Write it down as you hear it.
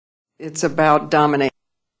It's about domination.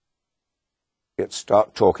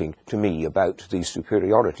 Start talking to me about the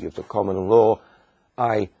superiority of the common law,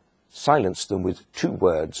 I silence them with 2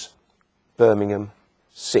 words: Birmingham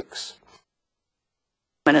 6.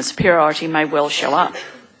 And a superiority may well show up.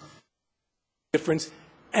 Difference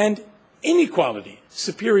and inequality,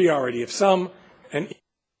 superiority of some and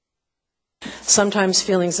sometimes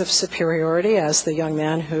feelings of superiority, as the young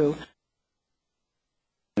man who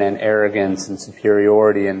and arrogance and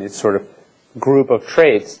superiority and this sort of group of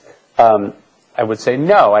traits, I would say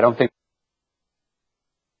no, I don't think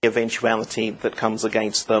the eventuality that comes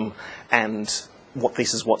against them, and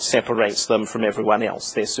this is what separates them from everyone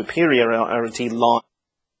else. Their superiority lies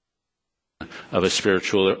of a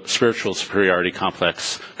spiritual superiority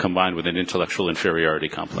complex combined with an intellectual inferiority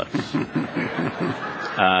complex.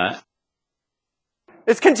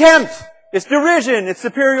 It's contempt, it's derision, it's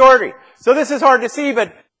superiority. So this is hard to see,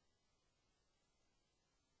 but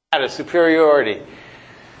at a superiority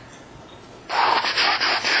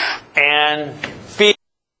and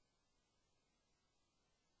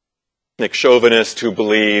chauvinists who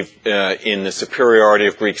believe in the superiority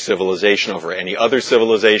of Greek civilization over any other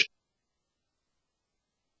civilization.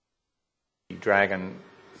 Dragon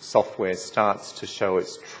software starts to show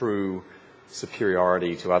its true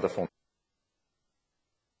superiority to other forms.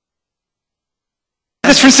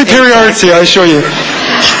 It's for superiority, I assure you.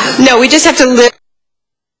 No, we just have to live.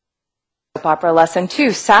 Opera lesson 2,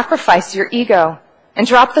 sacrifice your ego and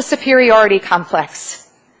drop the superiority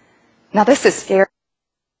complex. Now this is scary.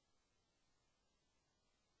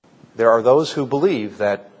 There are those who believe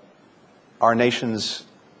that our nation's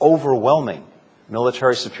overwhelming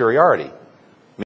military superiority